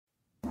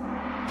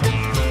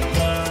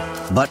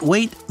But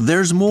wait,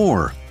 there's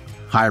more.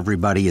 Hi,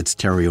 everybody. It's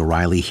Terry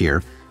O'Reilly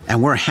here,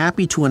 and we're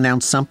happy to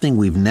announce something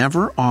we've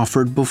never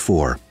offered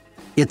before.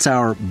 It's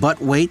our But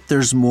Wait,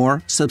 There's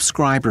More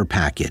subscriber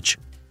package.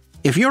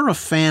 If you're a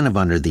fan of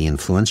Under the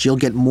Influence, you'll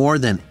get more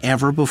than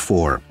ever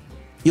before.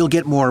 You'll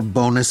get more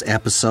bonus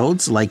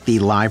episodes like the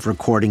live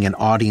recording and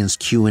audience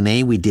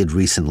Q&A we did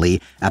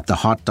recently at the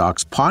Hot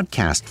Docs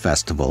Podcast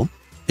Festival,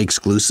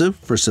 exclusive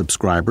for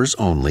subscribers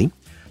only.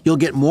 You'll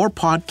get more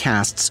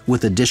podcasts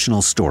with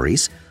additional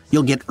stories.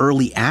 You'll get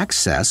early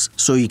access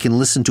so you can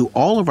listen to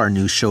all of our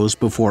new shows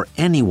before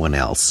anyone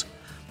else.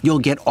 You'll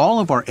get all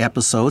of our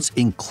episodes,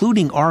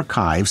 including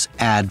archives,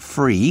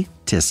 ad-free.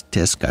 Tisk,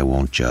 tisk, I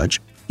won't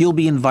judge. You'll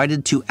be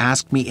invited to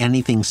Ask Me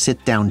Anything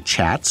sit-down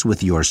chats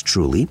with yours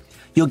truly.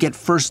 You'll get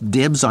first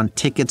dibs on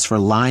tickets for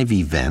live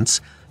events.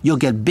 You'll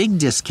get big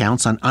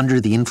discounts on Under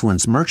the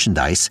Influence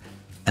merchandise.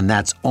 And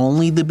that's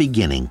only the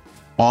beginning,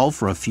 all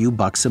for a few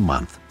bucks a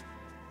month.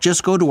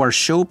 Just go to our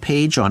show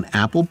page on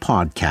Apple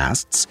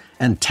Podcasts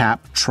and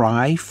tap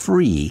Try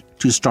Free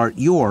to start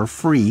your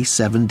free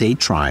 7-day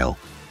trial.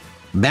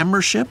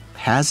 Membership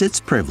has its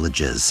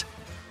privileges.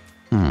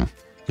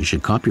 You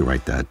should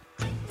copyright that.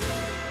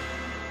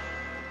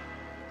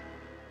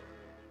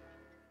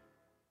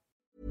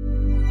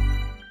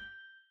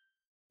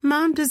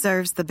 Mom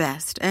deserves the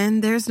best,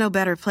 and there's no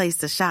better place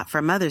to shop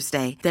for Mother's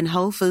Day than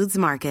Whole Foods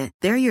Market.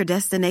 They're your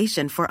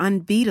destination for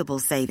unbeatable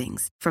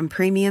savings, from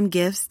premium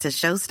gifts to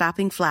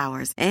show-stopping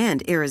flowers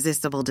and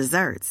irresistible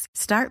desserts.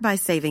 Start by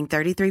saving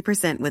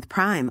 33% with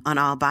Prime on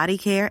all body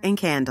care and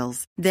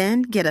candles.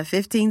 Then get a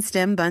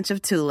 15-stem bunch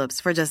of tulips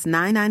for just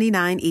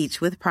 $9.99 each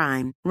with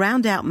Prime.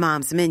 Round out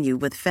Mom's menu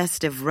with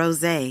festive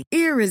rosé,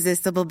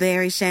 irresistible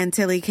berry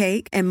chantilly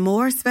cake, and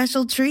more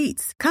special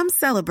treats. Come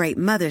celebrate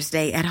Mother's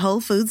Day at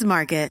Whole Foods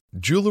Market.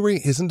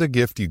 Jewelry isn't a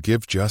gift you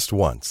give just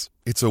once.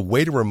 It's a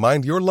way to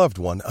remind your loved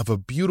one of a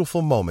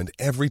beautiful moment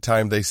every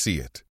time they see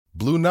it.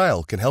 Blue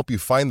Nile can help you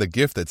find the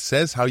gift that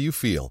says how you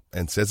feel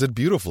and says it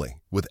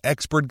beautifully, with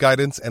expert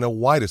guidance and a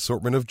wide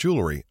assortment of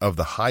jewelry of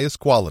the highest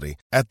quality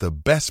at the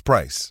best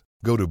price.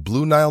 Go to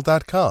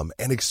BlueNile.com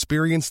and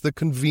experience the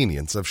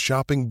convenience of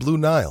shopping Blue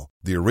Nile,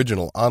 the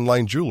original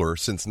online jeweler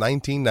since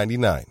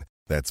 1999.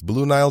 That's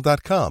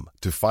BlueNile.com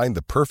to find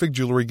the perfect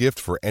jewelry gift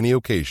for any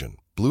occasion.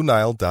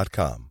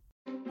 BlueNile.com.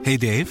 Hey,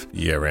 Dave.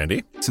 Yeah,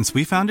 Randy. Since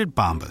we founded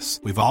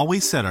Bombas, we've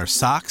always said our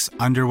socks,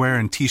 underwear,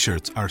 and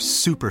T-shirts are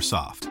super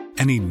soft.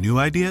 Any new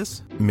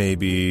ideas?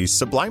 Maybe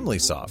sublimely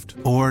soft.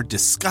 Or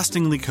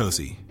disgustingly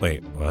cozy.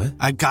 Wait, what?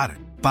 I got it.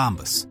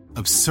 Bombas.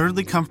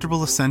 Absurdly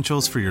comfortable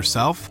essentials for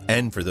yourself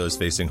and for those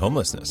facing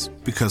homelessness.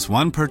 Because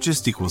one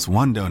purchased equals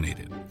one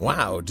donated.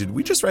 Wow, did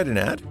we just write an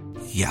ad?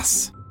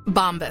 Yes.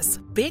 Bombas.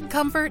 Big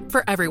comfort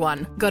for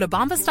everyone. Go to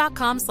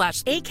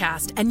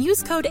bombas.com/ACAST and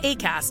use code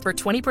ACAST for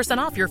 20%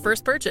 off your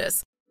first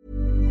purchase.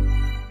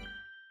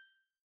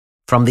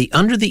 From the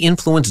Under the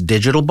Influence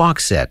digital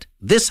box set,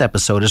 this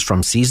episode is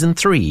from Season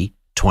 3,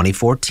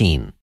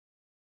 2014.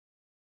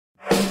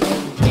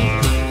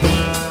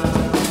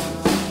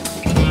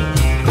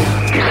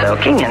 You're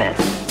soaking in it.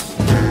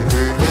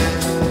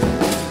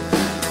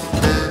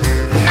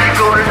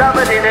 You'll love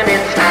it in an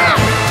instant.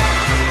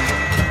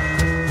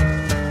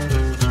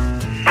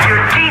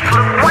 Your teeth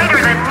look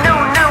whiter than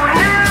no.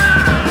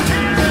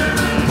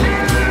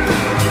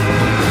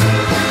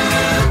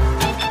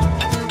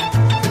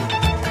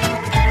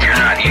 You're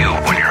not you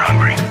when you're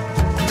hungry.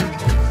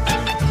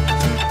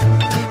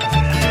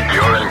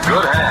 You're in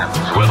good hands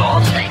with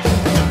Allstate.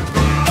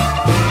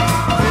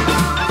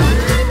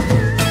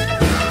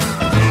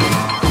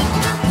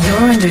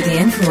 You're Under the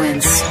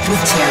Influence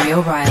with Terry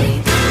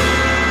O'Reilly.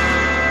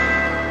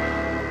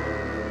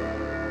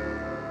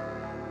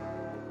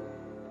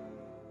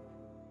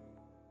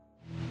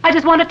 I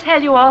just want to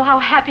tell you all how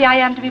happy I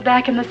am to be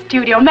back in the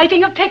studio,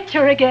 making a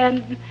picture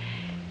again.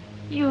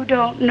 You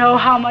don't know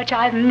how much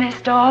I've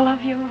missed all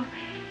of you.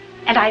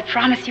 And I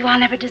promise you I'll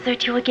never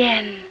desert you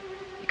again.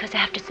 Because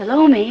after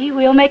Salome,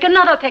 we'll make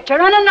another picture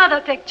and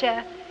another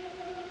picture.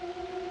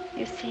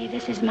 You see,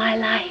 this is my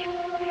life.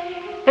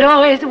 It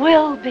always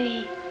will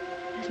be.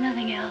 There's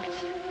nothing else.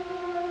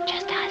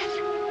 Just us.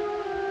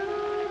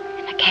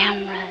 And the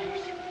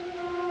cameras.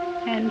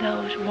 And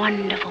those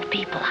wonderful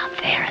people out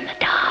there in the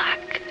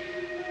dark.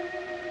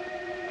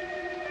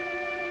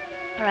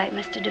 All right,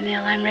 Mr.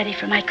 DeMille, I'm ready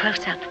for my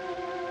close-up.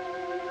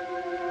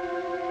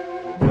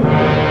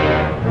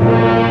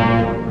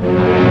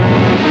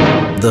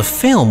 The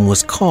film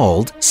was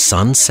called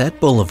Sunset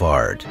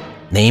Boulevard,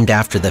 named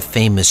after the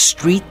famous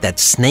street that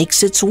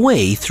snakes its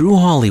way through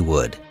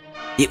Hollywood.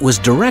 It was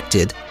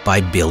directed by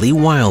Billy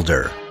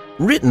Wilder,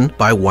 written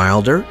by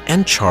Wilder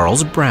and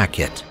Charles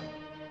Brackett.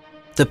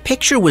 The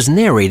picture was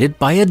narrated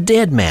by a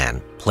dead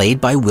man, played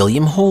by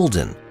William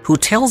Holden, who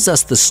tells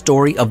us the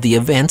story of the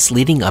events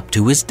leading up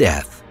to his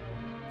death.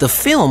 The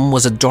film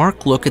was a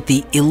dark look at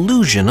the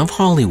illusion of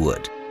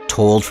Hollywood,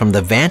 told from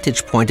the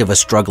vantage point of a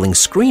struggling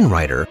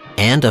screenwriter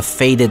and a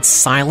faded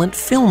silent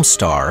film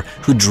star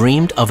who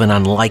dreamed of an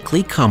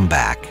unlikely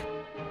comeback.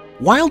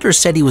 Wilder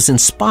said he was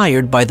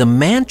inspired by the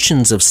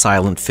mansions of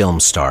silent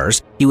film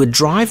stars he would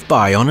drive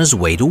by on his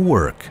way to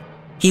work.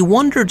 He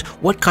wondered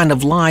what kind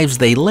of lives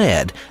they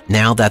led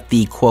now that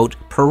the, quote,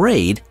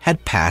 parade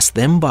had passed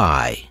them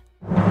by.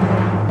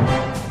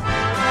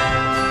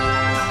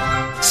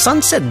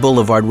 Sunset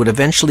Boulevard would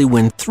eventually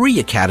win 3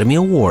 Academy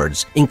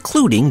Awards,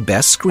 including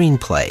Best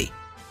Screenplay.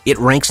 It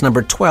ranks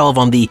number 12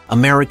 on the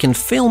American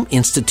Film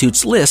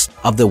Institute's list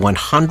of the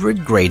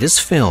 100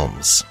 greatest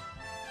films.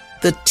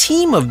 The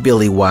team of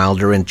Billy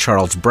Wilder and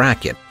Charles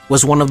Brackett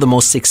was one of the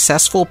most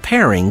successful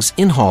pairings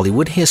in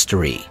Hollywood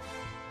history.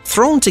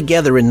 Thrown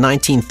together in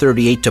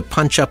 1938 to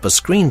punch up a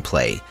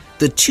screenplay,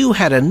 the two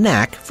had a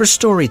knack for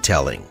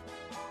storytelling.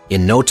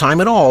 In no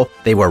time at all,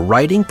 they were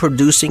writing,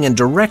 producing, and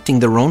directing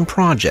their own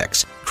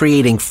projects,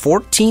 creating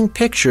 14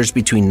 pictures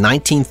between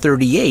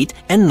 1938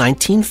 and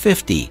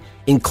 1950,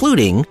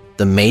 including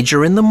The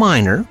Major and the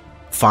Minor,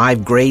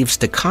 5 Graves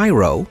to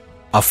Cairo,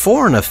 A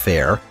Foreign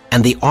Affair,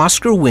 and the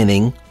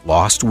Oscar-winning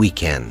Lost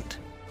Weekend.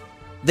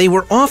 They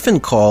were often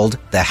called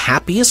the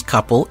happiest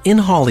couple in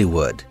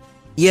Hollywood.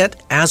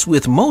 Yet, as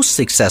with most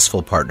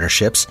successful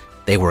partnerships,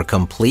 they were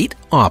complete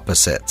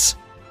opposites.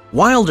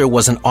 Wilder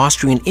was an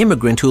Austrian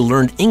immigrant who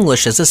learned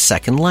English as a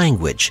second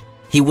language.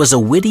 He was a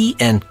witty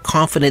and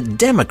confident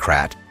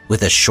Democrat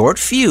with a short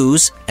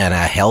fuse and a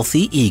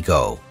healthy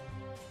ego.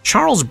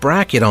 Charles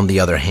Brackett, on the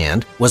other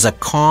hand, was a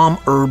calm,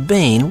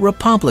 urbane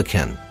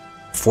Republican.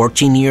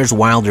 14 years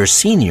Wilder's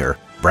senior,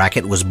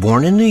 Brackett was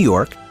born in New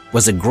York,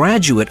 was a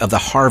graduate of the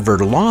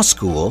Harvard Law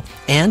School,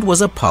 and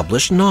was a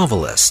published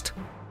novelist.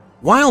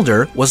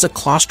 Wilder was a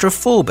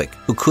claustrophobic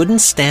who couldn't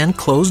stand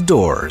closed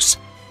doors.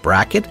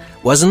 Brackett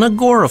was an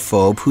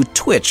agoraphobe who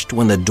twitched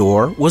when the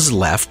door was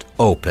left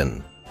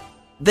open.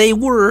 They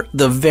were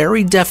the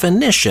very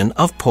definition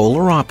of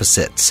polar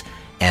opposites,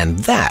 and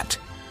that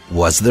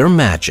was their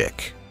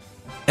magic.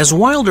 As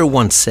Wilder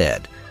once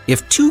said,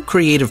 if 2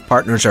 creative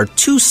partners are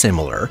too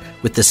similar,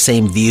 with the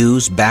same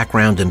views,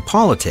 background, and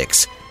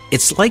politics,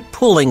 it's like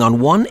pulling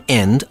on one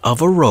end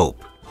of a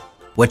rope.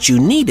 What you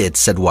needed,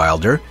 said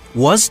Wilder,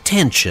 was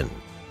tension.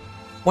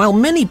 While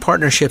many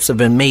partnerships have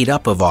been made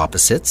up of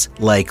opposites,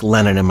 like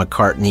Lennon and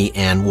McCartney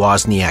and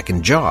Wozniak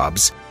and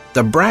Jobs,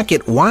 the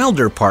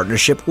Brackett-Wilder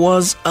partnership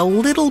was a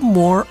little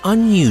more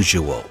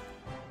unusual.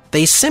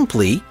 They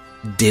simply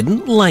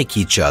didn't like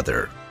each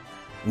other.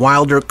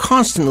 Wilder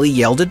constantly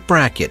yelled at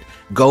Brackett,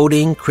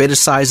 goading,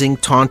 criticizing,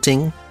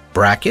 taunting.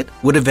 Brackett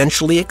would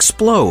eventually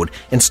explode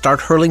and start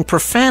hurling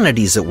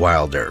profanities at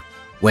Wilder.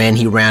 When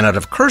he ran out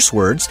of curse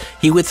words,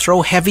 he would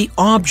throw heavy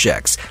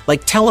objects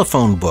like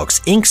telephone books,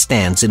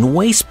 inkstands, and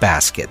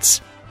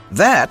wastebaskets.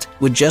 That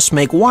would just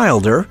make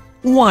Wilder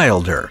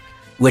wilder,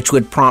 which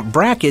would prompt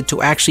Brackett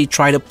to actually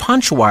try to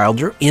punch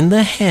Wilder in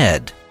the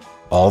head.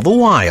 All the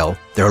while,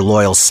 their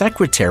loyal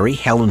secretary,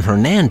 Helen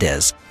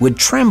Hernandez, would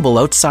tremble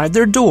outside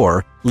their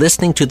door,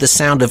 listening to the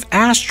sound of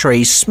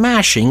ashtrays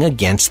smashing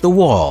against the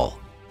wall.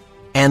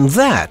 And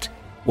that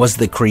was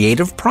the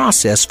creative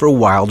process for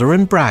Wilder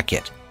and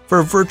Brackett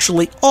for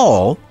virtually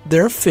all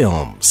their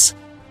films.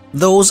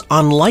 Those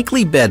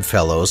unlikely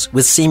bedfellows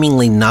with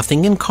seemingly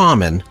nothing in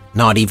common,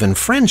 not even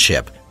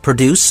friendship,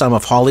 produced some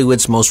of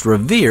Hollywood's most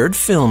revered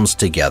films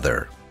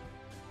together.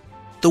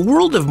 The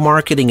world of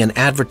marketing and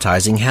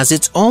advertising has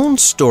its own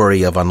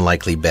story of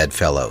unlikely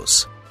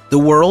bedfellows, the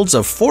worlds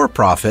of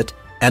for-profit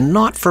and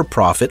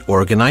not-for-profit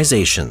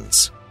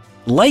organizations.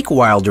 Like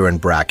Wilder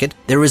and Brackett,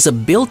 there is a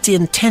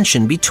built-in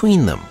tension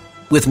between them,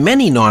 with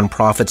many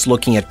nonprofits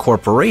looking at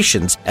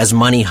corporations as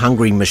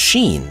money-hungry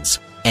machines,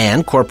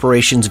 and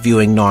corporations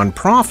viewing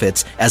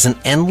nonprofits as an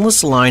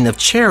endless line of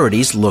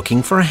charities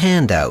looking for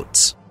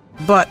handouts.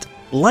 But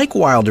like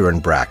Wilder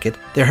and Brackett,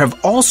 there have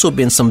also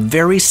been some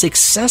very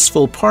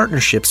successful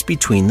partnerships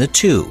between the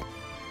two.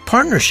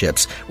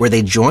 Partnerships where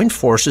they joined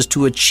forces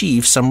to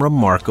achieve some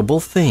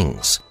remarkable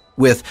things,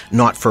 with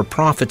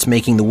not-for-profits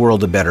making the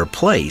world a better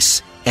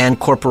place, and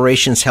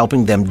corporations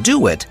helping them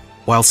do it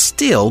while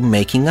still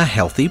making a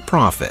healthy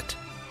profit.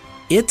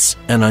 It's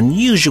an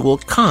unusual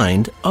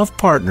kind of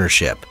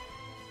partnership,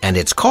 and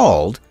it's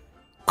called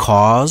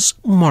cause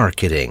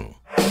marketing.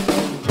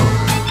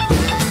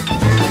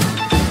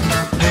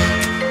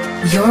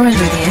 You're under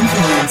the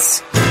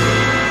influence.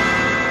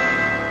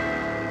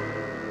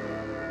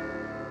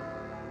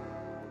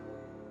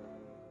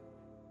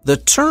 The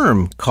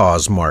term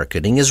cause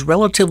marketing is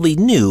relatively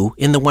new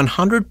in the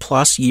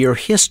 100-plus year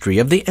history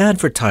of the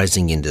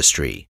advertising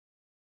industry.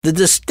 The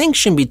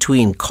distinction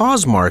between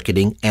cause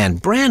marketing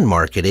and brand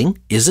marketing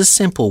is a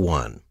simple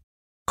one.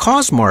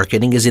 Cause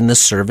marketing is in the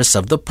service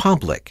of the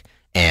public,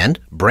 and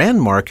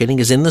brand marketing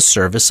is in the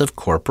service of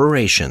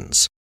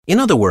corporations. In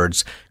other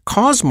words,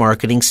 cause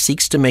marketing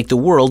seeks to make the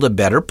world a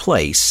better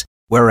place,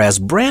 whereas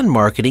brand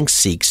marketing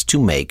seeks to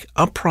make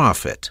a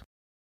profit.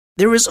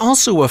 There is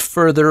also a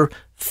further,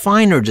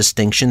 finer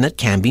distinction that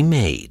can be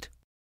made.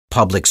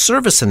 Public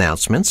service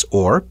announcements,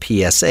 or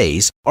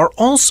PSAs, are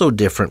also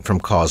different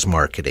from cause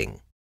marketing.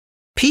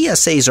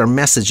 PSAs are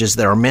messages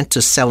that are meant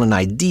to sell an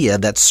idea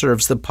that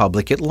serves the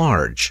public at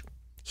large.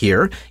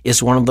 Here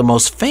is one of the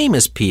most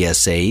famous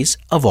PSAs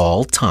of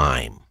all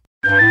time.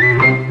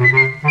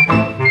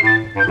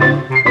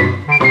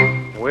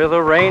 With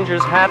a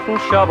ranger's hat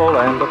and shovel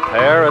and a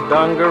pair of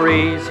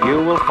dungarees, you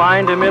will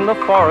find him in the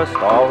forest,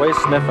 always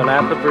sniffing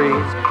at the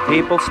breeze.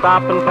 People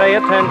stop and pay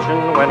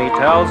attention when he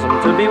tells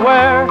them to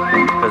beware,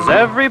 'cause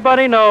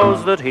everybody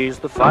knows that he's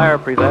the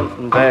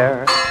fire-preventing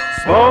bear.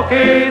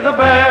 Smokey the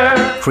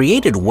Bear.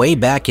 Created way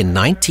back in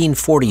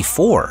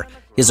 1944,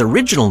 his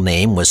original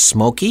name was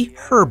Smokey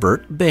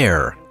Herbert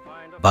Bear.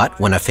 But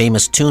when a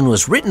famous tune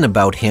was written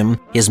about him,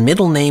 his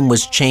middle name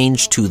was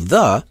changed to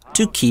The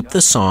to keep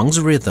the song's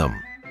rhythm.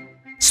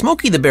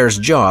 Smokey the Bear's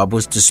job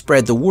was to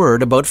spread the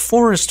word about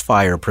forest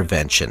fire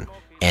prevention,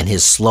 and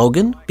his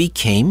slogan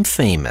became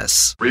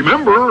famous.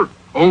 Remember,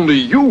 only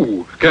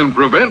you can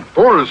prevent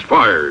forest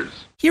fires.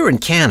 Here in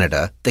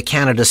Canada, the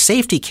Canada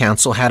Safety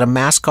Council had a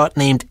mascot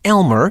named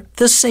Elmer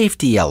the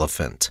Safety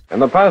Elephant. In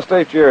the past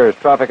 8 years,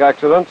 traffic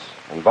accidents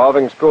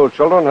involving school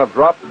children have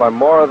dropped by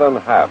more than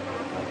half.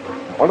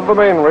 One of the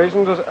main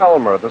reasons is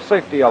Elmer, the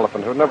safety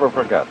elephant who never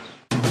forgets.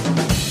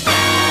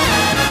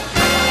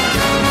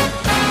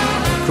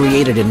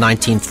 Created in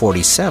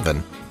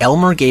 1947,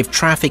 Elmer gave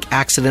traffic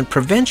accident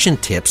prevention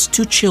tips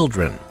to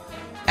children.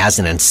 As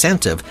an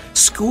incentive,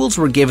 schools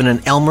were given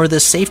an Elmer the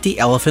Safety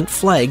Elephant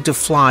flag to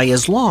fly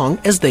as long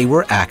as they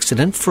were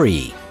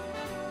accident-free.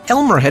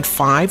 Elmer had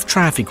 5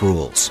 traffic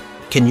rules.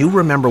 Can you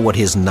remember what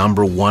his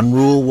number 1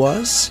 rule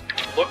was?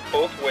 Look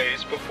both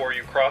ways before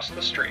you cross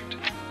the street.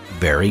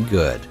 Very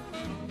good.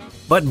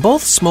 But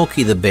both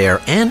Smokey the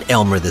Bear and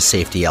Elmer the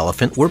Safety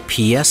Elephant were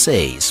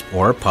PSAs,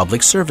 or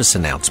public service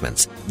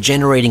announcements,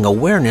 generating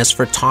awareness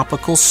for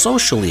topical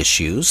social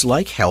issues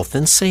like health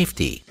and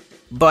safety.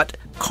 But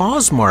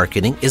cause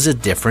marketing is a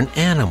different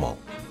animal.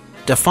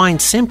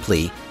 Defined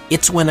simply,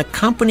 it's when a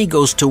company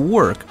goes to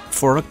work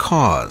for a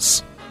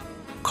cause.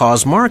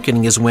 Cause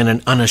marketing is when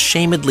an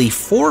unashamedly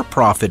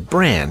for-profit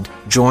brand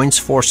joins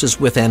forces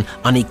with an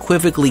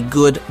unequivocally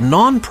good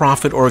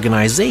non-profit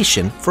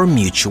organization for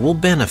mutual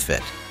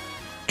benefit.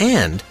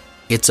 And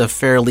it's a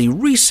fairly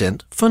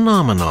recent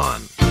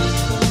phenomenon.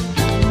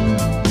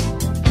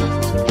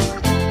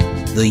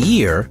 The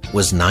year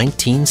was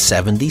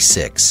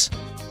 1976.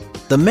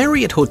 The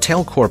Marriott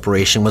Hotel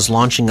Corporation was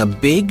launching a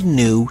big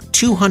new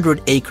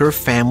 200-acre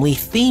family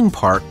theme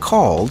park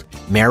called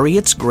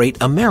Marriott's Great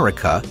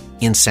America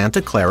in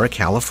Santa Clara,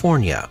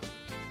 California.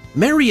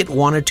 Marriott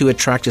wanted to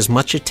attract as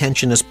much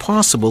attention as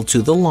possible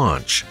to the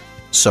launch,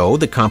 so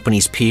the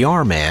company's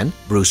PR man,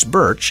 Bruce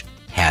Birch,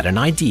 had an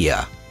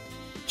idea.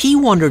 He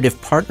wondered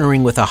if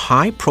partnering with a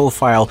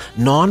high-profile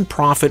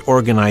non-profit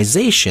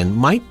organization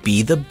might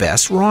be the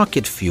best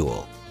rocket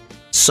fuel.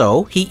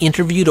 So he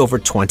interviewed over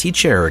 20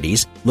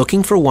 charities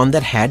looking for one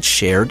that had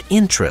shared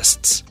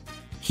interests.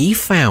 He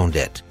found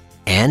it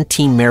and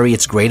teamed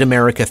Marriott's Great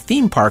America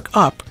theme park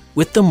up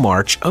with the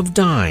March of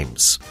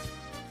Dimes.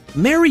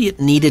 Marriott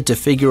needed to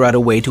figure out a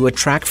way to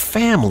attract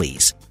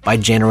families by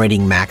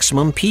generating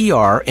maximum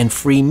PR and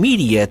free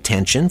media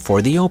attention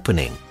for the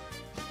opening.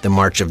 The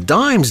March of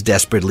Dimes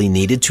desperately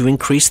needed to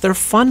increase their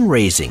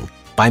fundraising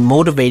by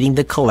motivating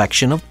the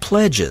collection of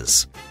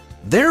pledges.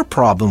 Their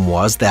problem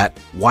was that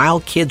while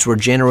kids were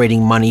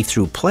generating money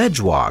through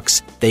pledge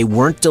walks, they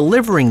weren't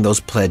delivering those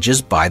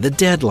pledges by the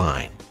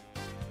deadline.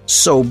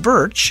 So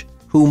Birch,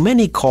 who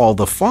many call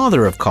the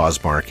father of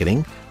cause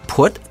marketing,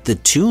 put the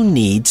two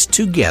needs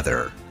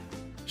together.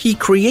 He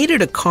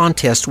created a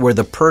contest where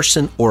the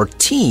person or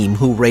team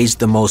who raised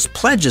the most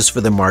pledges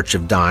for the March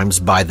of Dimes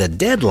by the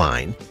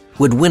deadline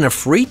would win a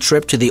free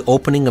trip to the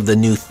opening of the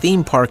new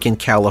theme park in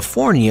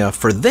California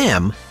for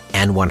them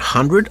and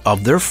 100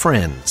 of their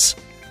friends.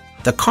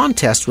 The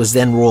contest was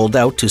then rolled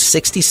out to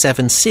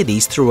 67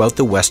 cities throughout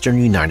the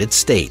western United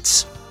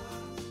States.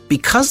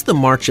 Because the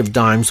March of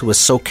Dimes was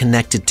so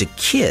connected to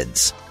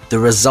kids, the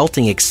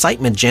resulting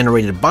excitement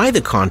generated by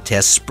the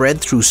contest spread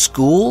through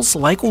schools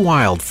like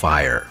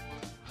wildfire.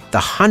 The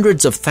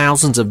hundreds of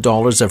thousands of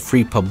dollars of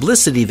free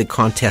publicity the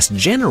contest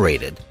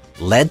generated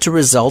led to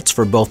results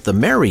for both the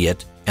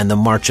Marriott and the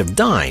March of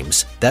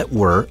Dimes that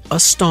were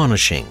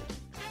astonishing.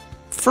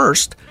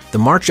 First, the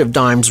March of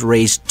Dimes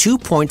raised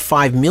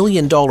 $2.5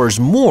 million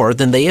more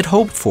than they had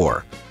hoped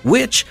for,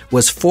 which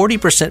was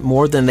 40%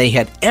 more than they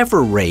had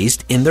ever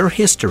raised in their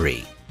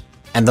history.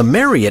 And the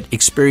Marriott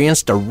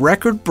experienced a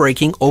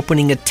record-breaking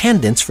opening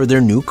attendance for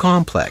their new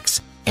complex,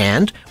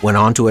 and went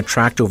on to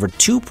attract over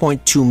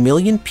 2.2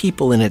 million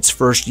people in its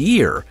first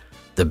year,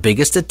 the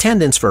biggest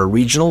attendance for a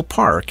regional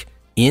park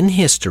in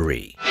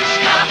history.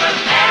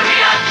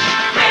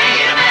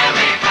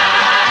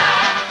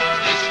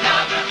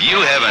 You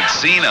haven't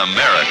seen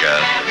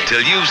America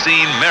till you've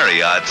seen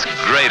Marriott's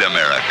Great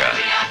America.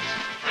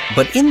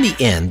 But in the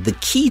end, the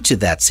key to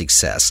that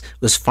success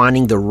was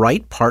finding the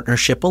right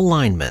partnership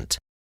alignment.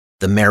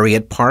 The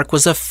Marriott Park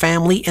was a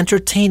family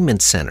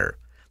entertainment center.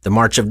 The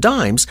March of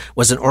Dimes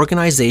was an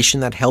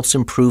organization that helps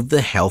improve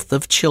the health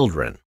of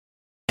children.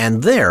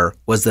 And there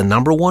was the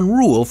number one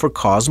rule for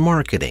cause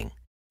marketing.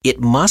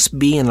 It must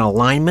be an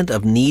alignment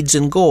of needs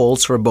and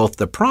goals for both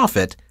the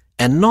profit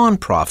and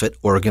nonprofit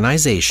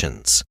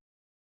organizations.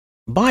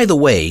 By the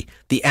way,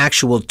 the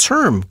actual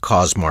term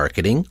cause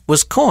marketing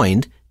was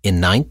coined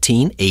in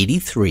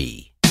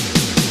 1983.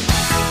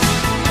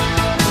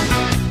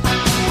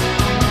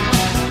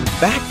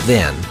 Back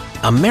then,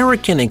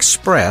 American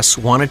Express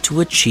wanted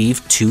to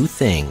achieve two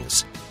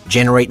things: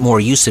 generate more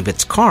use of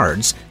its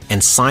cards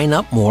and sign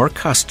up more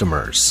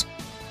customers.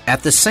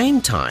 At the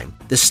same time,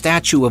 the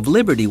Statue of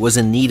Liberty was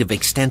in need of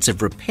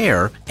extensive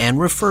repair and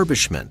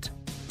refurbishment.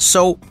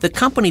 So, the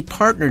company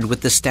partnered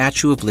with the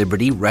Statue of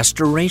Liberty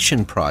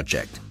Restoration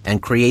Project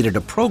and created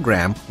a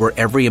program where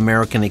every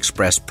American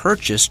Express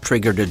purchase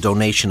triggered a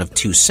donation of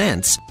 2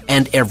 cents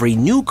and every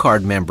new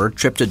card member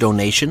tripped a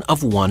donation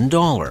of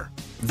 $1.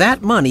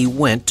 That money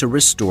went to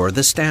restore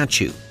the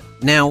statue.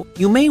 Now,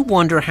 you may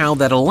wonder how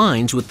that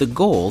aligns with the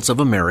goals of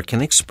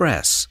American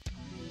Express.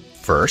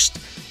 First,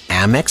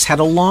 Amex had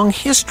a long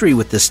history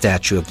with the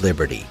Statue of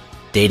Liberty,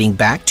 dating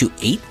back to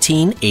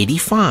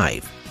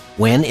 1885,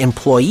 when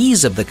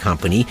employees of the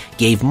company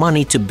gave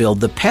money to build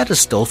the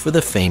pedestal for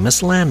the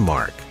famous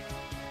landmark.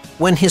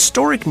 When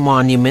historic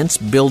monuments,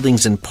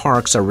 buildings, and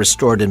parks are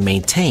restored and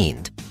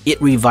maintained, it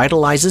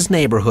revitalizes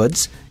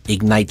neighborhoods,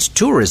 ignites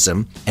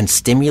tourism, and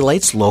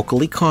stimulates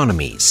local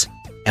economies.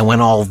 And when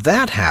all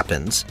that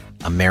happens,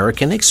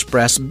 American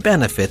Express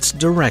benefits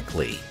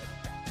directly.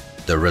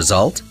 The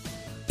result?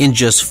 In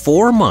just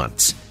 4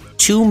 months,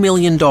 $2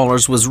 million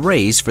was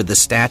raised for the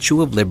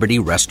Statue of Liberty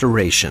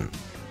restoration.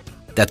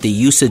 That the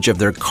usage of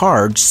their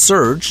cards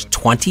surged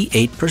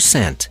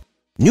 28%.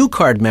 New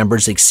card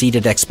members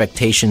exceeded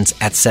expectations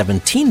at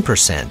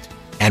 17%,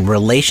 and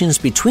relations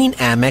between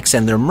Amex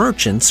and their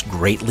merchants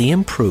greatly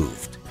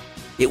improved.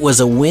 It was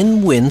a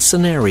win-win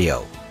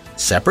scenario.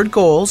 Separate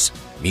goals,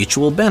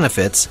 mutual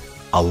benefits,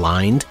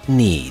 aligned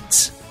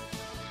needs.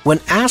 When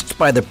asked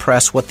by the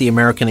press what the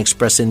American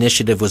Express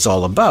initiative was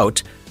all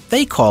about,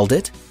 they called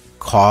it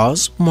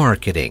cause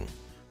marketing,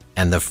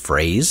 and the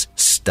phrase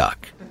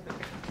stuck.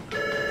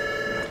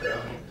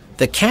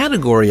 The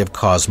category of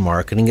cause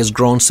marketing has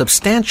grown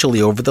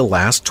substantially over the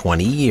last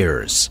 20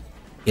 years.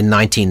 In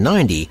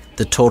 1990,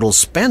 the total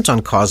spent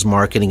on cause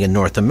marketing in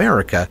North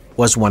America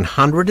was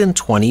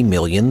 $120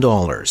 million.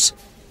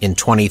 In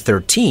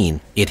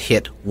 2013, it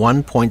hit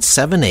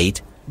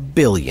 $1.78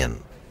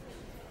 billion.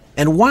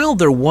 And while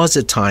there was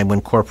a time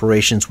when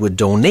corporations would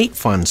donate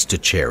funds to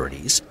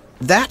charities,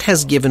 that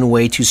has given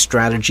way to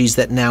strategies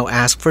that now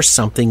ask for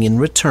something in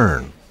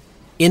return.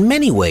 In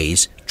many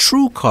ways,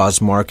 true cause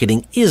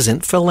marketing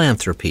isn't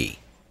philanthropy.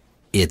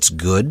 It's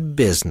good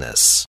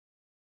business.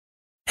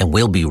 And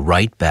we'll be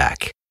right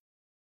back.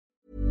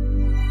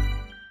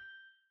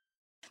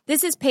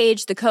 This is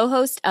Paige, the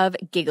co-host of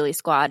Giggly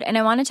Squad, and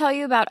I want to tell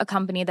you about a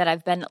company that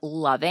I've been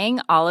loving,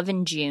 Olive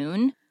 &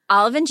 June.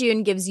 Olive &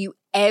 June gives you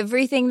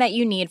everything that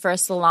you need for a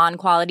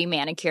salon-quality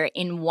manicure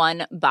in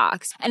one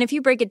box. And if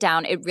you break it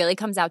down, it really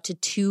comes out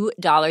to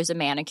 $2 a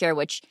manicure,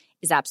 which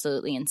is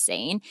absolutely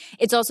insane.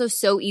 It's also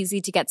so easy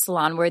to get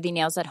salon-worthy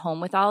nails at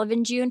home with Olive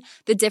 & June.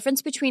 The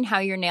difference between how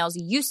your nails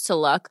used to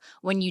look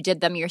when you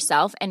did them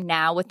yourself and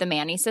now with the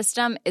Mani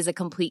system is a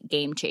complete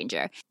game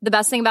changer. The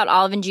best thing about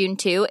Olive & June,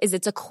 too, is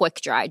it's a quick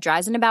dry.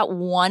 Dries in about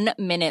 1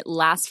 minute,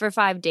 lasts for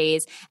 5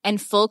 days,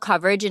 and full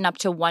coverage in up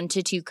to 1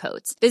 to 2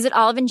 coats. Visit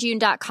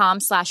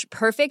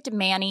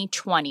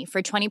oliveandjune.com/perfectmani20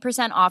 for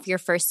 20% off your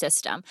first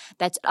system.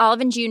 That's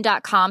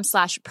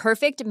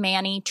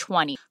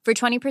oliveandjune.com/perfectmani20 for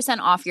 20%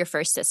 off your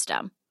first system.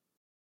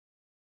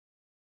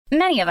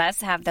 Many of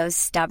us have those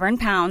stubborn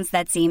pounds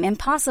that seem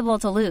impossible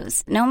to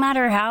lose, no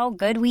matter how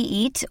good we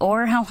eat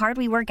or how hard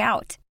we work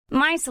out.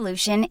 My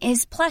solution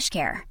is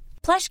PlushCare.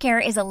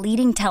 PlushCare is a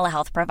leading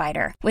telehealth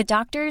provider with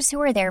doctors who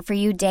are there for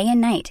you day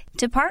and night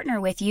to partner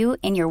with you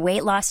in your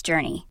weight loss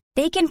journey.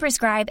 They can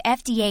prescribe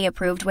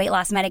FDA-approved weight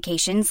loss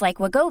medications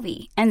like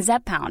Wegovy and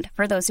Zepbound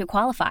for those who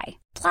qualify.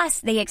 Plus,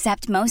 they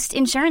accept most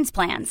insurance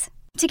plans.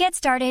 To get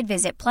started,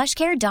 visit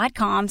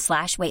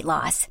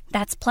plushcare.com/weightloss.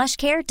 That's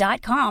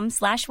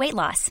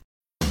plushcare.com/weightloss.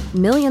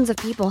 Millions of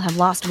people have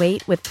lost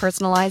weight with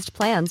personalized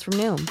plans from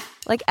Noom.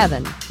 Like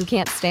Evan, who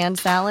can't stand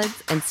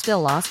salads and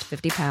still lost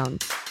 50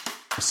 pounds.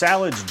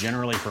 Salads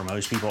generally for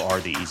most people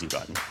are the easy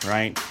button,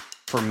 right?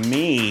 For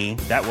me,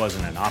 that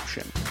wasn't an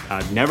option.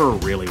 I never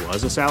really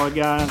was a salad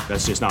guy.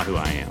 That's just not who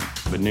I am.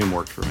 But Noom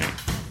worked for me.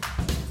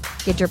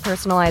 Get your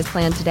personalized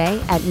plan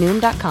today at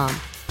Noom.com.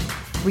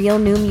 Real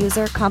Noom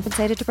user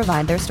compensated to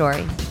provide their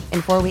story.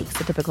 In 4 weeks,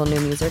 the typical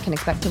Noom user can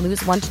expect to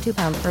lose 1 to 2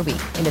 pounds per week.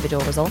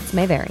 Individual results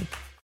may vary.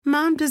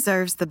 Mom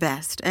deserves the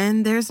best,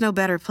 and there's no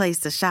better place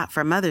to shop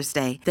for Mother's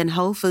Day than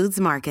Whole Foods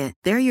Market.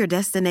 They're your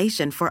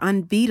destination for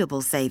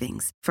unbeatable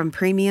savings, from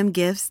premium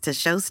gifts to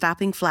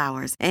show-stopping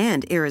flowers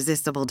and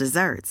irresistible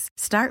desserts.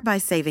 Start by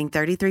saving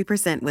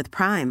 33% with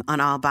Prime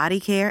on all body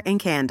care and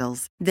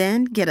candles.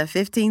 Then get a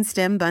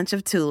 15-stem bunch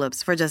of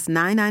tulips for just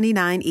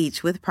 $9.99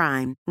 each with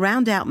Prime.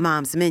 Round out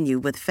Mom's menu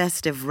with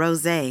festive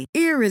rosé,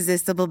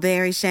 irresistible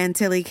berry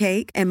chantilly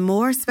cake, and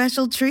more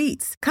special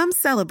treats. Come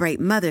celebrate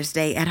Mother's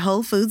Day at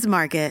Whole Foods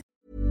Market.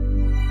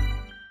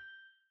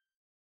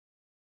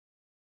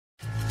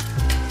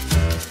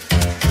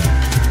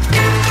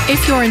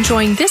 If you're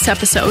enjoying this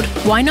episode,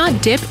 why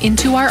not dip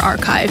into our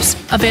archives,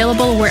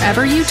 available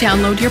wherever you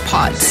download your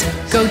pods.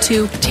 Go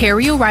to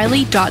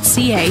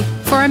terryoreilly.ca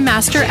for a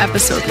master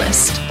episode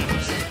list.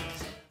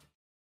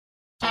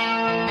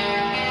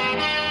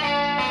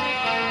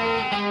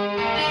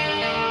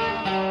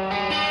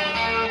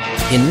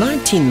 In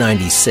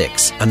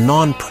 1996, a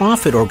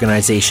non-profit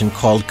organization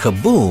called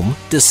Kaboom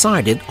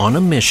decided on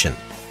a mission: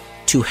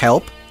 to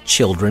help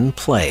children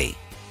play.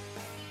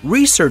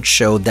 Research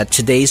showed that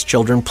today's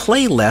children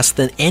play less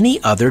than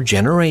any other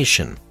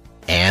generation,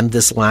 and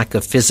this lack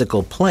of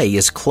physical play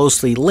is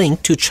closely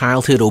linked to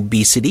childhood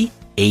obesity,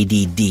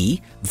 ADD,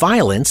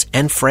 violence,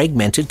 and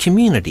fragmented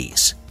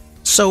communities.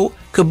 So,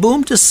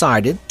 Kaboom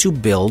decided to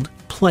build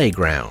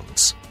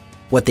playgrounds.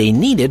 What they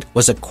needed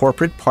was a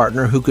corporate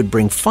partner who could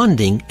bring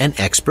funding and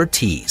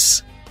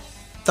expertise.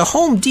 The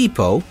Home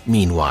Depot,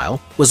 meanwhile,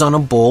 was on a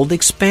bold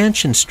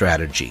expansion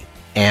strategy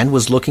and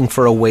was looking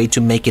for a way to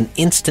make an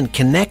instant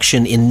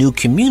connection in new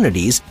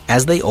communities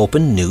as they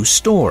opened new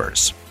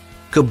stores.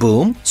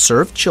 Kaboom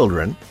served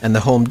children, and the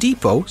Home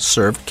Depot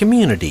served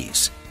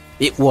communities.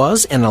 It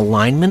was an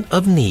alignment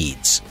of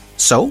needs,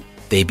 so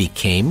they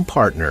became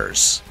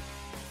partners.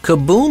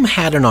 Kaboom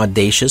had an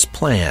audacious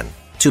plan: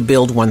 to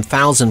build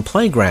 1,000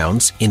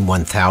 playgrounds in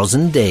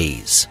 1,000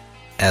 days.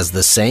 As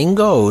the saying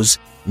goes,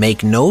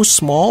 make no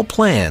small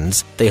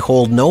plans, they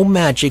hold no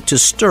magic to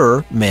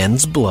stir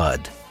men's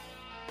blood.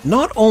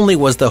 Not only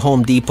was the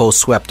Home Depot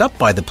swept up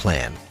by the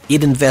plan,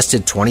 it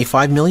invested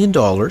 $25 million,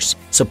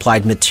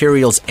 supplied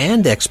materials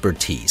and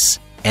expertise,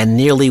 and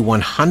nearly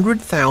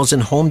 100,000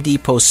 Home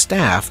Depot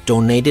staff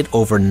donated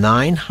over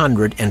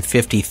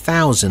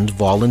 950,000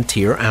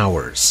 volunteer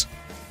hours.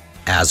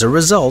 As a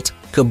result,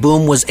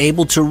 Kaboom was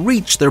able to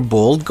reach their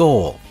bold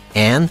goal,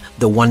 and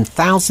the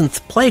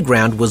 1,000th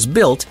playground was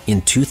built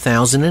in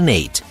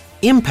 2008,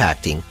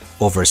 impacting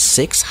over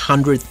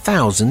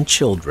 600,000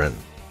 children.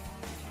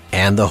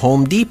 And the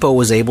Home Depot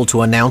was able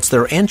to announce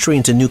their entry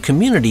into new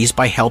communities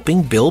by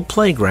helping build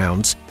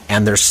playgrounds,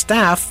 and their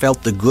staff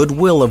felt the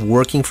goodwill of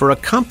working for a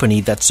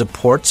company that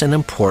supports an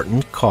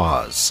important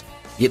cause.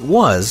 It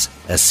was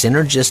a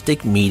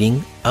synergistic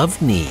meeting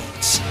of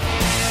needs.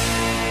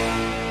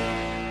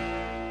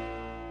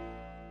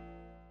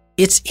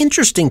 It's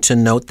interesting to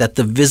note that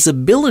the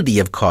visibility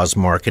of cause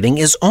marketing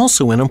is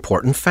also an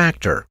important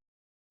factor.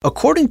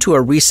 According to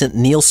a recent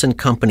Nielsen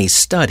Company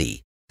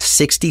study,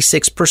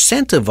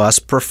 66% of us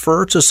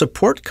prefer to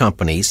support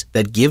companies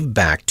that give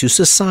back to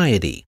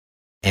society.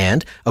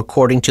 And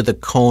according to the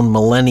Cone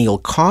Millennial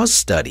Cause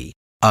Study,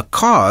 a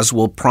cause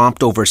will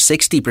prompt over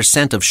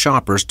 60% of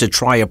shoppers to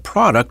try a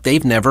product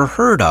they've never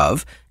heard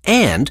of,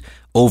 and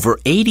over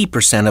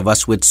 80% of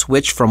us would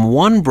switch from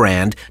one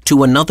brand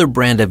to another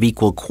brand of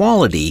equal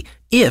quality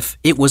if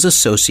it was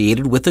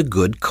associated with a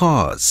good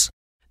cause.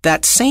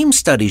 That same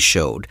study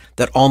showed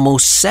that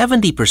almost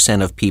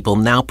 70% of people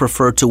now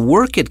prefer to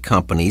work at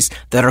companies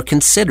that are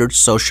considered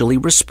socially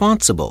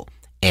responsible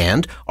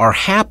and are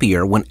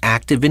happier when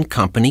active in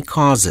company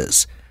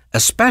causes,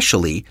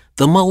 especially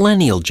the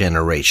millennial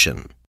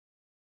generation.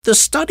 The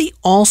study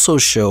also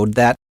showed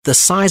that the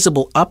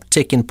sizable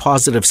uptick in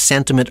positive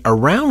sentiment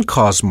around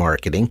cause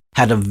marketing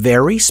had a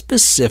very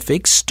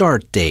specific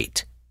start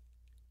date: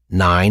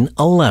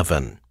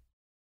 9/11.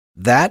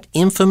 That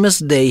infamous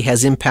day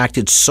has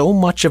impacted so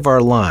much of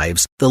our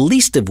lives, the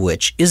least of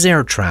which is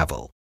air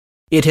travel.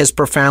 It has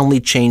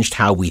profoundly changed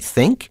how we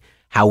think,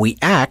 how we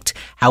act,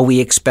 how we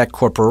expect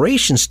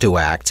corporations to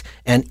act,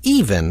 and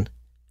even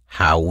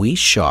how we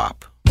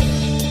shop.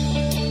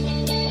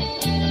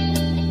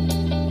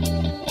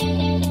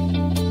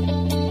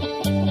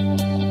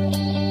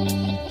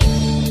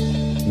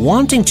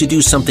 Wanting to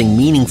do something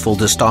meaningful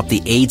to stop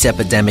the AIDS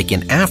epidemic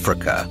in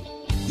Africa,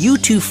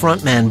 U2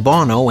 frontman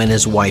Bono and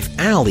his wife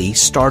Ally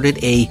started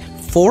a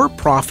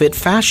for-profit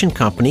fashion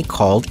company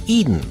called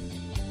Eden.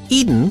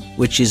 Eden,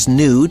 which is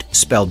nude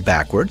spelled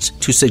backwards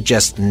to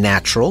suggest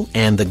natural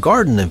and the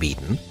Garden of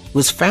Eden,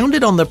 was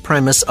founded on the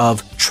premise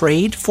of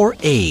trade for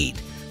aid,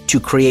 to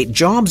create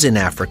jobs in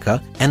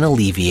Africa and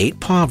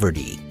alleviate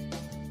poverty.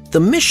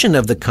 The mission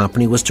of the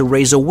company was to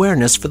raise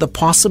awareness for the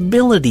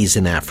possibilities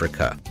in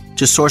Africa,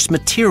 to source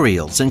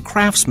materials and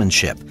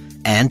craftsmanship,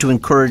 and to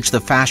encourage the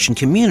fashion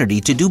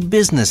community to do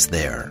business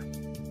there.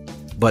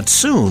 But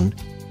soon,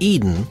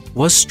 Eden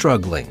was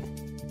struggling,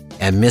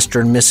 and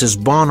Mr. and Mrs.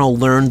 Bono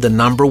learned the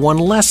number one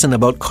lesson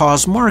about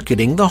cause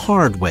marketing the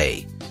hard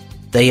way.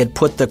 They had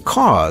put the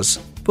cause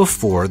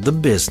before the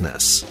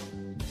business.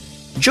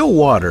 Joe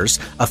Waters,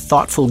 a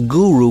thoughtful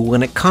guru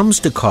when it comes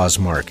to cause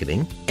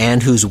marketing,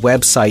 and whose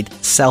website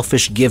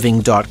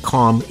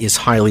selfishgiving.com is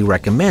highly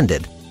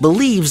recommended,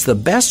 believes the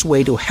best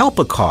way to help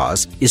a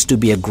cause is to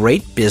be a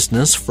great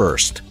business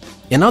first.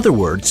 In other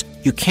words,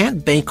 you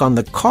can't bank on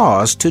the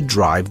cause to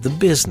drive the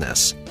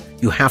business.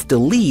 You have to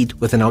lead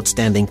with an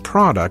outstanding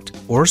product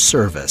or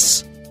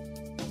service.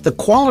 The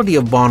quality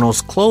of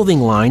Bono's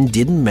clothing line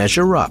didn't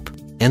measure up,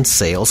 and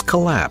sales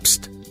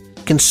collapsed.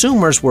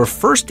 Consumers were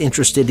first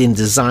interested in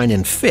design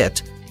and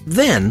fit,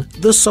 then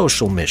the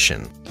social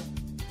mission.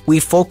 We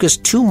focus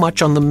too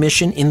much on the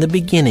mission in the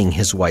beginning,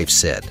 his wife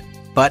said.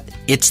 But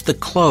it's the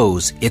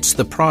clothes, it's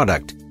the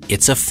product,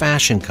 it's a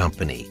fashion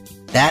company.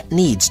 That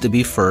needs to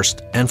be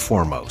first and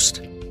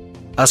foremost.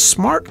 A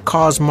smart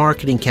cause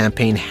marketing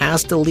campaign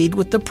has to lead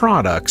with the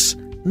products,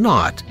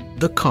 not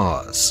the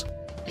cause.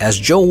 As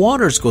Joe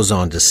Waters goes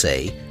on to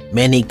say,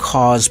 many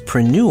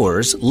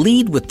causepreneurs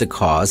lead with the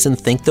cause and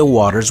think the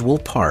waters will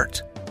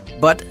part.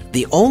 But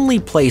the only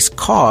place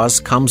cause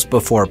comes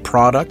before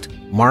product,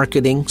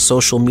 marketing,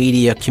 social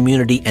media,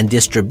 community, and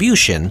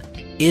distribution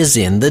is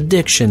in the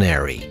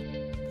dictionary.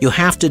 You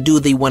have to do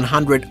the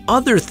 100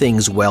 other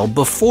things well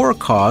before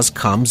cause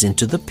comes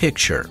into the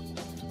picture.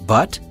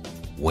 But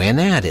when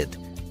added,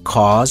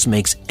 cause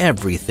makes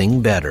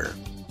everything better.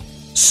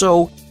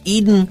 So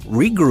Eden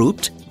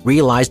regrouped,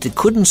 realized it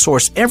couldn't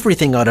source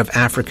everything out of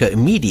Africa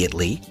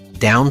immediately,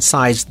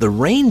 downsized the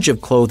range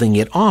of clothing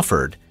it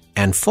offered,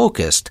 and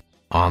focused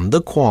on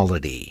the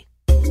quality.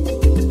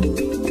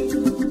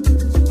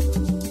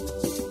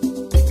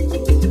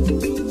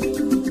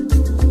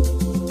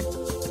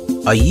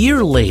 A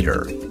year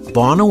later,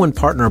 Bono and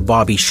partner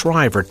Bobby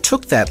Shriver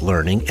took that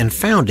learning and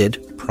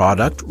founded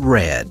Product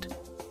Red.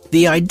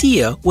 The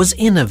idea was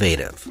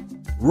innovative.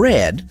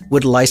 Red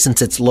would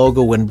license its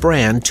logo and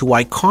brand to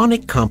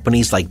iconic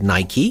companies like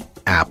Nike,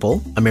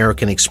 Apple,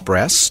 American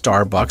Express,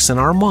 Starbucks, and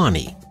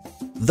Armani.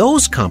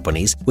 Those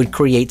companies would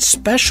create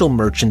special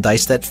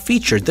merchandise that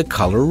featured the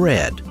color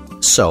red.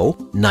 So,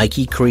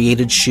 Nike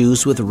created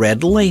shoes with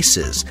red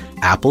laces,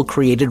 Apple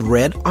created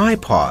red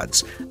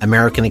iPods,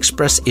 American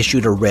Express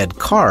issued a red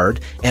card,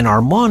 and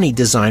Armani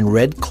designed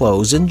red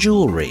clothes and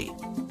jewelry.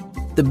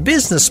 The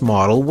business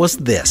model was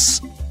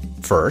this.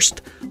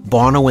 First,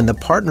 Bono and the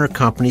partner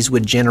companies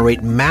would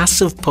generate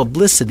massive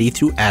publicity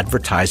through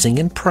advertising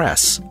and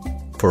press.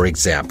 For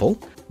example,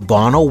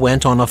 Bono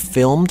went on a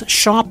filmed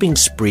shopping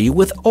spree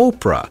with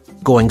Oprah,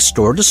 going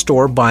store to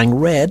store buying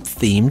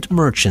red-themed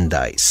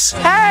merchandise.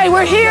 Hey,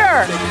 we're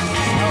here!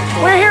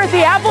 We're here at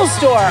the Apple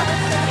Store.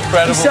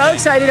 Incredible. I'm so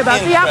excited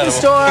about the Apple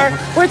Store.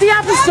 We're at the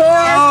Apple Store.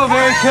 Oh,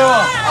 very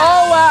cool.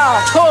 Oh,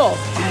 wow,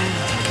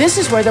 cool. This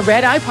is where the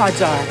red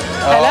iPods are.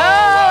 Hello,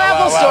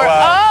 Apple Store.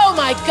 Oh,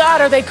 my God,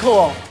 are they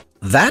cool.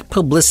 That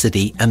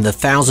publicity and the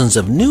thousands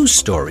of news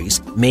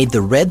stories made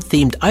the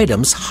red-themed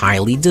items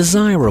highly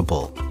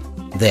desirable.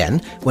 Then,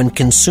 when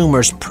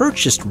consumers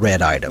purchased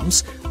red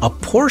items, a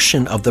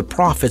portion of the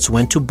profits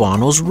went to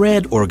Bono's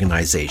Red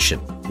organization,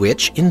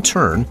 which, in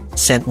turn,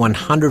 sent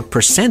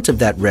 100% of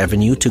that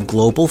revenue to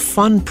global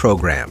fund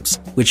programs,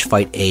 which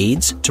fight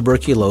AIDS,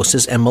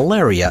 tuberculosis, and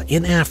malaria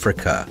in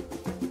Africa.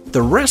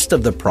 The rest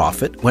of the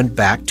profit went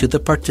back to the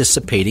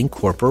participating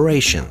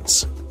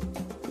corporations.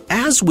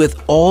 As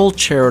with all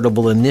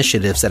charitable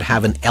initiatives that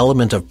have an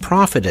element of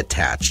profit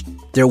attached,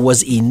 there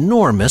was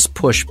enormous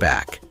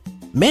pushback.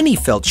 Many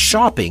felt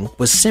shopping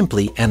was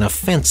simply an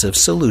offensive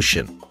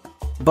solution.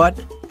 But,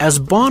 as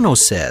Bono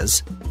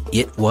says,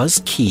 it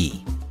was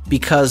key,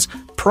 because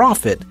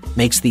profit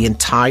makes the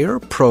entire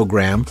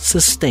program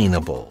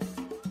sustainable.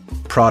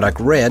 Product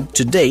Red,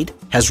 to date,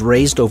 has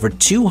raised over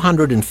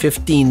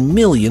 $215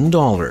 million,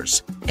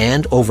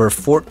 and over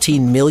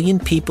 14 million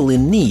people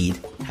in need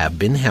have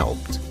been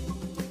helped.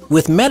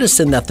 With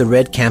medicine that the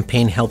Red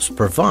campaign helps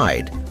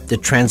provide, the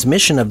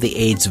transmission of the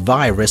AIDS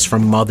virus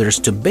from mothers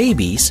to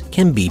babies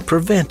can be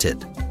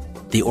prevented.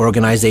 The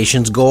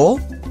organization's goal?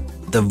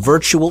 The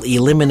virtual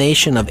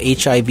elimination of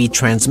HIV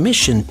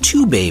transmission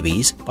to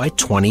babies by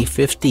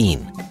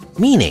 2015,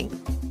 meaning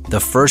the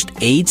first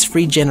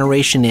AIDS-free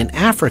generation in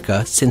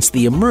Africa since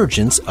the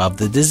emergence of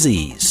the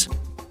disease.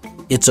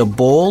 It's a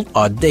bold,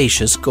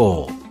 audacious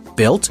goal,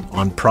 built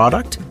on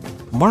product,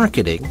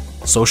 marketing,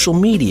 social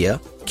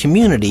media,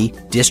 community,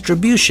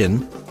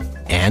 distribution,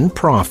 and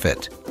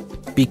profit.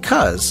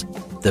 Because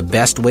the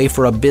best way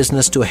for a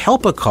business to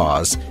help a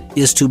cause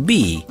is to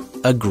be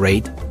a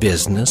great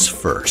business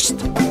first.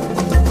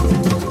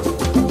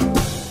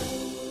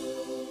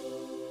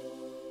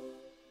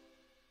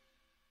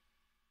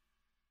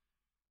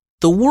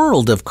 The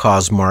world of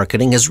cause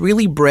marketing has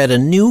really bred a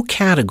new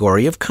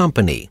category of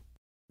company.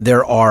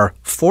 There are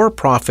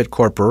for-profit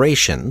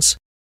corporations,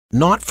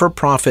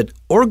 not-for-profit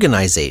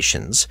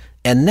organizations,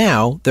 and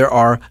now there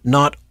are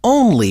not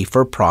only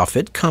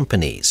for-profit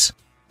companies.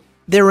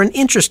 They're an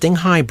interesting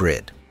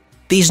hybrid.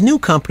 These new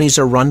companies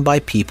are run by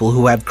people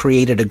who have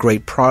created a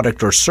great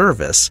product or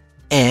service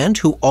and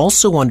who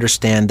also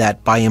understand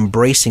that by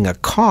embracing a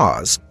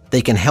cause,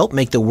 they can help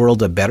make the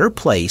world a better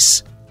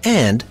place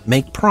and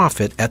make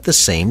profit at the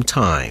same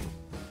time.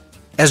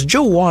 As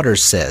Joe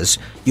Waters says,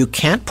 you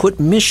can't put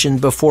mission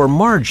before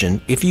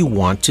margin if you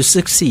want to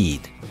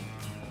succeed.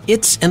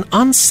 It's an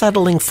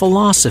unsettling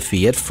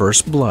philosophy at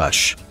first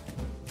blush.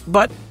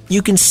 But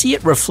you can see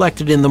it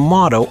reflected in the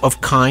motto of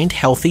Kind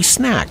Healthy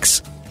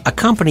Snacks, a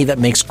company that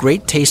makes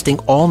great-tasting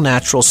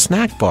all-natural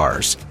snack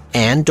bars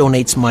and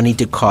donates money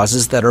to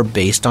causes that are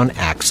based on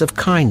acts of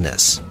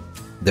kindness.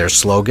 Their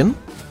slogan?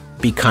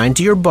 Be kind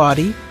to your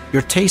body,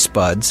 your taste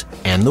buds,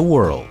 and the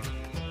world.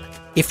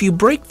 If you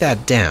break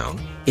that down,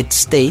 it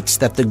states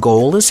that the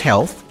goal is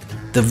health,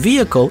 The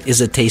vehicle is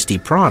a tasty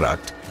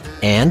product,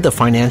 and the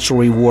financial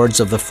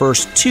rewards of the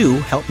first two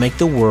help make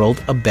the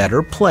world a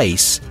better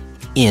place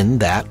in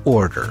that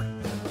order.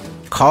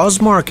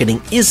 Cause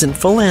marketing isn't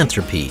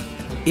philanthropy,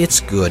 it's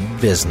good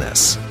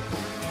business.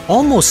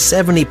 Almost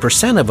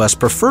 70% of us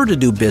prefer to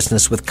do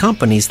business with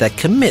companies that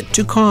commit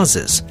to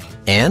causes,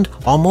 and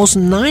almost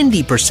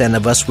 90%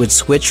 of us would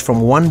switch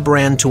from one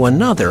brand to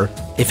another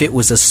if it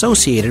was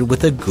associated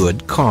with a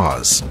good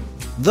cause.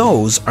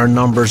 Those are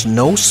numbers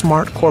no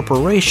smart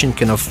corporation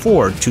can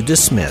afford to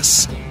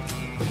dismiss.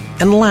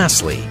 And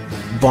lastly,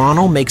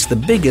 Bono makes the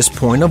biggest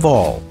point of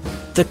all,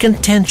 the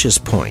contentious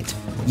point,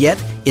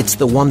 yet it's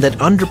the one that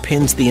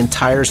underpins the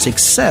entire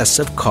success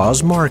of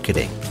cause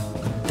marketing.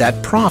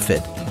 That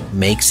profit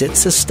makes it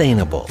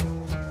sustainable.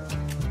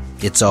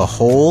 It's a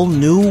whole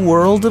new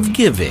world of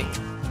giving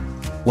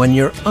when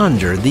you're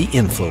under the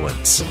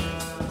influence.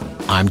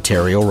 I'm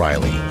Terry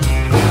O'Reilly.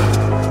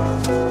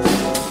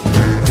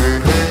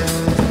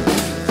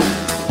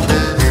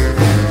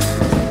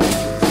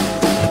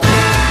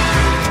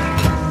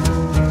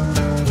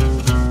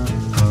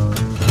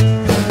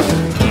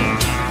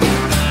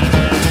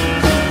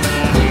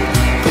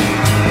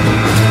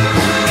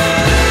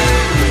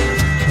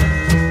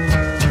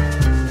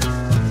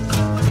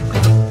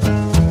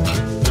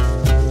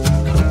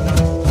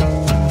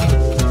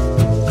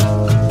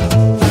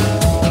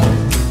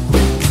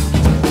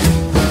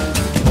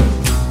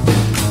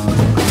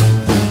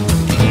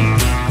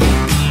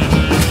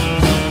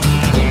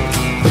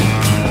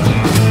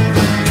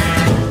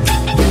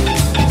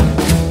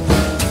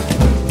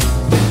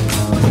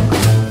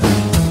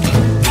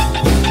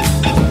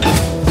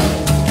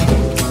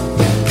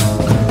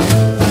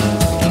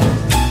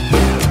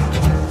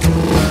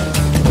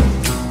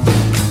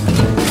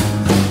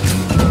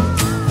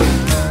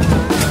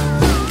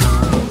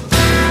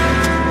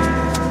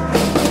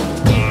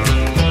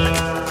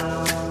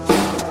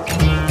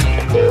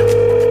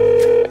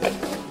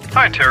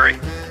 Hi, Terry.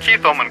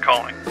 Keith Oman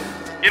calling.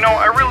 You know,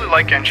 I really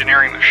like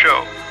engineering the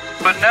show,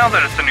 but now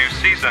that it's a new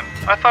season,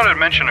 I thought I'd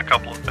mention a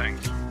couple of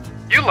things.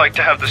 You like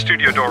to have the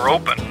studio door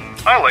open.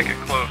 I like it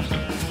closed.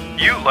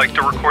 You like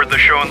to record the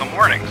show in the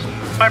mornings.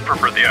 I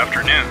prefer the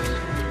afternoons.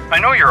 I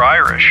know you're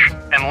Irish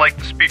and like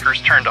the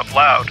speakers turned up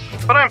loud,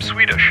 but I'm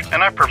Swedish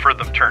and I prefer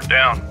them turned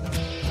down.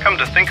 Come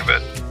to think of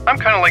it, I'm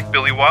kind of like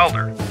Billy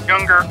Wilder.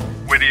 Younger,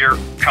 wittier,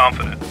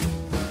 confident.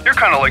 You're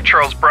kind of like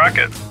Charles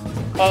Brackett.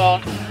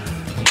 Old.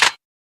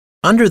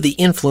 Under the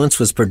Influence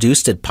was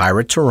produced at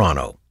Pirate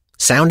Toronto.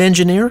 Sound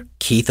engineer,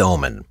 Keith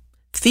Oman.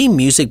 Theme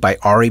music by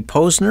Ari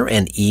Posner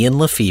and Ian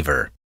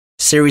Lefevre.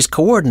 Series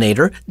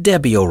coordinator,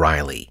 Debbie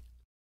O'Reilly.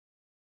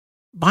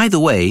 By the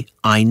way,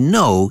 I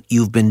know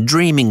you've been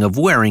dreaming of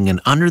wearing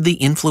an Under the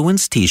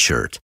Influence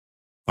t-shirt.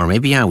 Or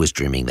maybe I was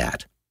dreaming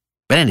that.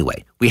 But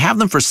anyway, we have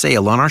them for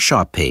sale on our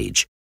shop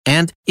page.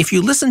 And if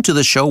you listen to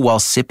the show while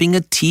sipping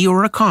a tea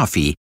or a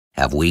coffee,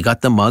 have we got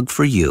the mug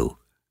for you?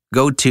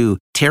 Go to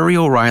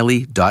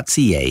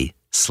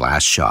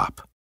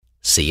terryoreilly.ca/shop.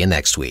 See you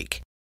next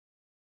week.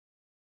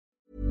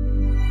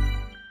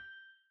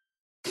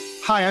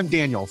 Hi, I'm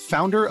Daniel,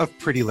 founder of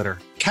Pretty Litter.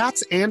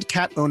 Cats and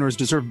cat owners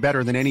deserve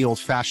better than any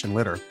old-fashioned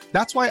litter.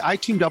 That's why I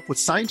teamed up with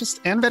scientists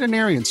and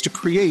veterinarians to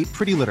create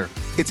Pretty Litter.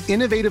 Its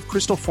innovative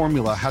crystal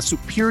formula has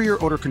superior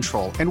odor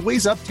control and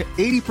weighs up to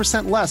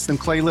 80% less than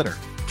clay litter.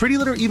 Pretty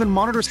Litter even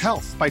monitors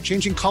health by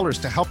changing colors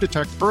to help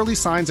detect early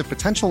signs of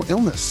potential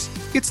illness.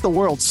 It's the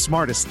world's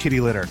smartest kitty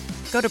litter.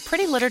 Go to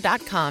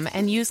prettylitter.com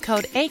and use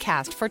code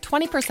ACAST for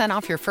 20%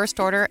 off your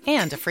first order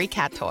and a free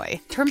cat toy.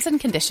 Terms and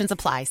conditions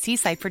apply. See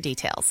site for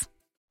details.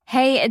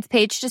 Hey, it's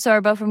Paige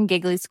DeSorbo from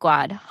Giggly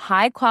Squad.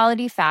 High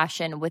quality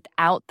fashion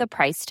without the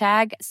price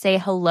tag. Say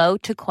hello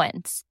to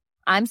Quince.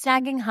 I'm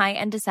snagging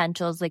high-end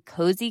essentials like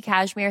cozy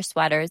cashmere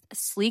sweaters,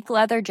 sleek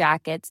leather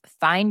jackets,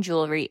 fine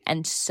jewelry,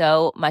 and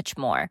so much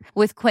more.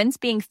 With Quince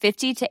being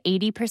 50 to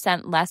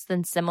 80% less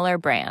than similar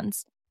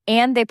brands.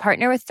 And they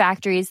partner with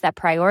factories that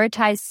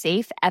prioritize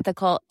safe,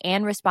 ethical,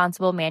 and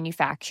responsible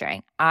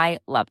manufacturing. I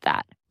love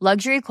that.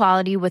 Luxury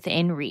quality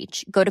within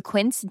reach. Go to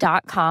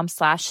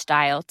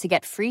quince.com/style to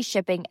get free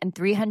shipping and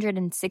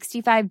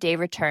 365-day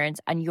returns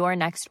on your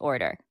next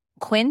order.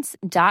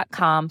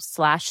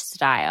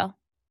 Quince.com/style.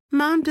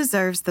 Mom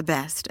deserves the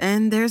best,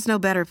 and there's no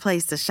better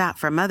place to shop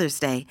for Mother's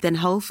Day than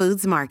Whole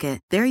Foods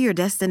Market. They're your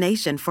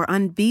destination for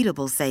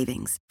unbeatable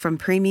savings, from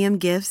premium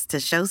gifts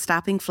to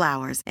show-stopping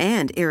flowers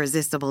and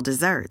irresistible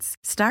desserts.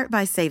 Start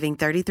by saving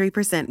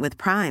 33% with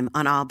Prime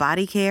on all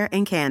body care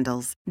and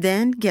candles.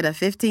 Then get a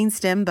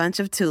 15-stem bunch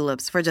of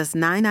tulips for just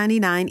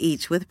 $9.99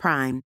 each with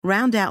Prime.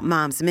 Round out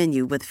Mom's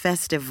menu with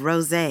festive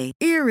rosé,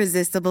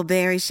 irresistible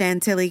berry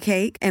chantilly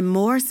cake, and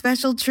more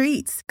special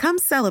treats. Come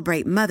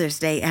celebrate Mother's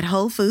Day at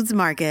Whole Foods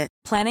Market.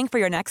 Planning for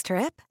your next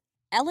trip?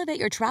 Elevate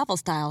your travel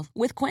style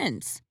with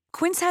Quince.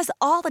 Quince has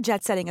all the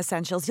jet-setting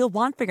essentials you'll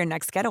want for your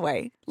next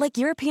getaway, like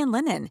European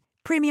linen,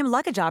 premium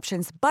luggage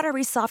options,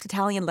 buttery soft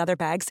Italian leather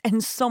bags,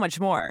 and so much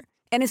more.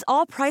 And is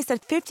all priced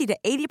at 50 to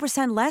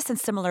 80% less than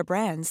similar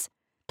brands.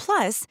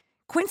 Plus,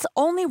 Quince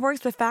only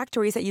works with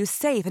factories that use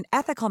safe and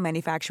ethical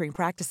manufacturing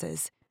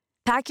practices.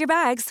 Pack your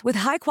bags with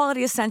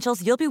high-quality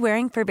essentials you'll be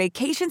wearing for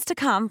vacations to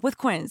come with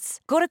Quince.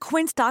 Go to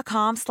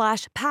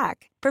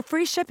quince.com/pack for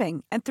free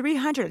shipping and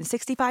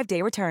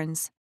 365-day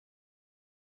returns.